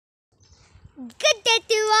Good day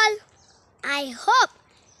to you all. I hope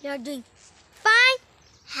you're doing fine,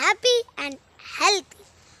 happy, and healthy.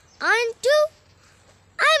 And too,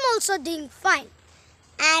 I'm also doing fine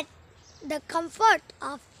at the comfort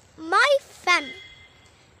of my family.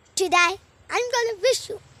 Today, I'm going to wish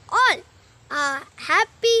you all a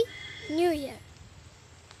happy New Year.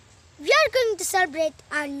 We are going to celebrate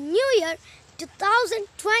our New Year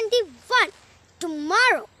 2021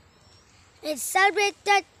 tomorrow. It's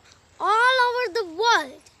celebrated all over the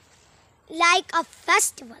world like a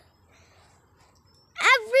festival.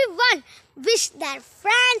 Everyone wish their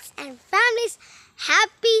friends and families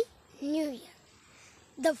happy New Year.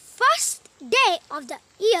 The first day of the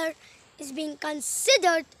year is being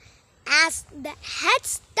considered as the head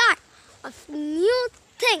start of new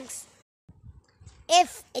things.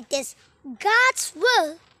 If it is God's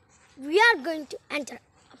will, we are going to enter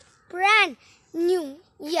a brand new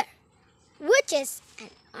year, which is an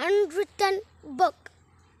unwritten book.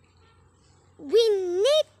 We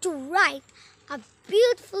need to write a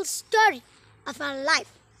beautiful story of our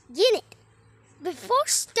life in it. Before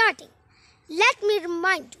starting, let me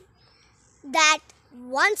remind you that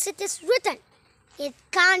once it is written, it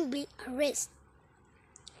can't be erased.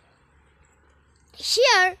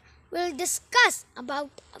 Here, we'll discuss about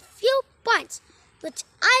a few points which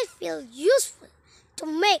I feel useful to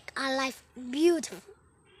make our life beautiful.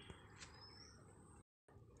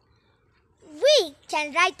 We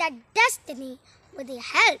can write our destiny with the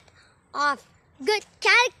help of good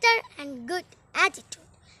character and good attitude,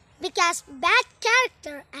 because bad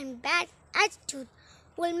character and bad attitude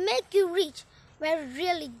will make you reach where you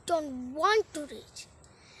really don't want to reach.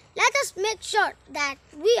 Let us make sure that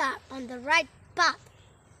we are on the right path.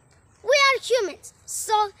 We are humans,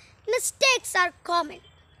 so mistakes are common.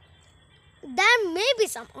 There may be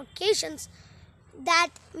some occasions that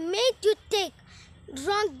made you take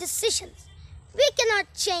wrong decisions. We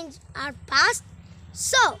cannot change our past,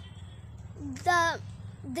 so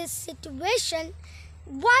this situation,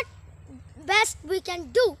 what best we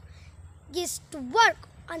can do is to work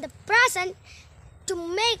on the present to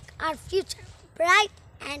make our future bright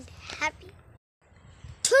and happy.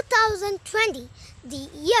 2020, the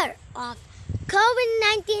year of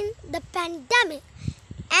COVID-19, the pandemic,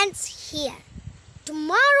 ends here.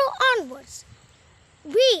 Tomorrow onwards,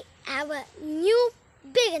 we have a new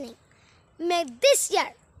beginning. May this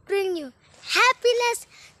year bring you happiness,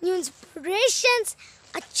 new inspirations,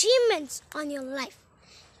 achievements on your life.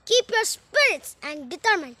 Keep your spirits and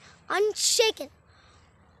determined unshaken,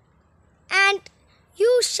 and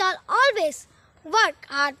you shall always work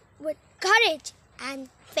hard with courage and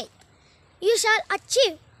faith. You shall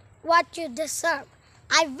achieve what you deserve.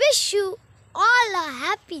 I wish you all a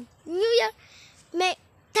happy New Year.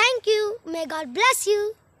 Thank you. May God bless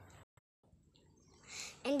you.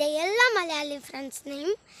 എൻ്റെ എല്ലാ മലയാളി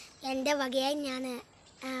ഫ്രണ്ട്സിനെയും എൻ്റെ വകയായി ഞാൻ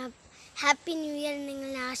happy new year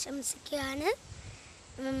നിങ്ങളെ ആശംസിക്കുകയാണ്.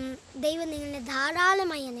 ദൈവം നിങ്ങളെ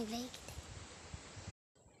ധാരാളമായി അനുഗ്രഹിക്കട്ടെ.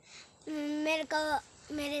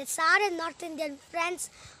 मेरे सारे नॉर्थ इंडियन फ्रेंड्स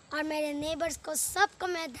और मेरे नेबर्स को सबको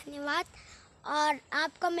मैं धन्यवाद, और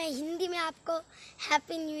आपको मैं हिंदी में आपको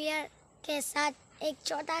हैप्पी न्यू ईयर के साथ एक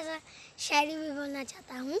छोटा सा शायरी भी बोलना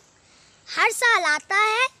चाहता हूँ. हर साल आता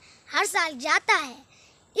है, हर साल जाता है.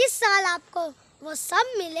 इस साल आपको वो सब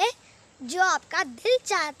मिले जो आपका दिल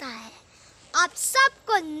चाहता है. आप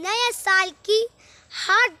सबको नए साल की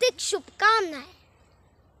हार्दिक शुभकामनाएं.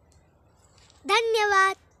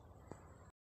 धन्यवाद.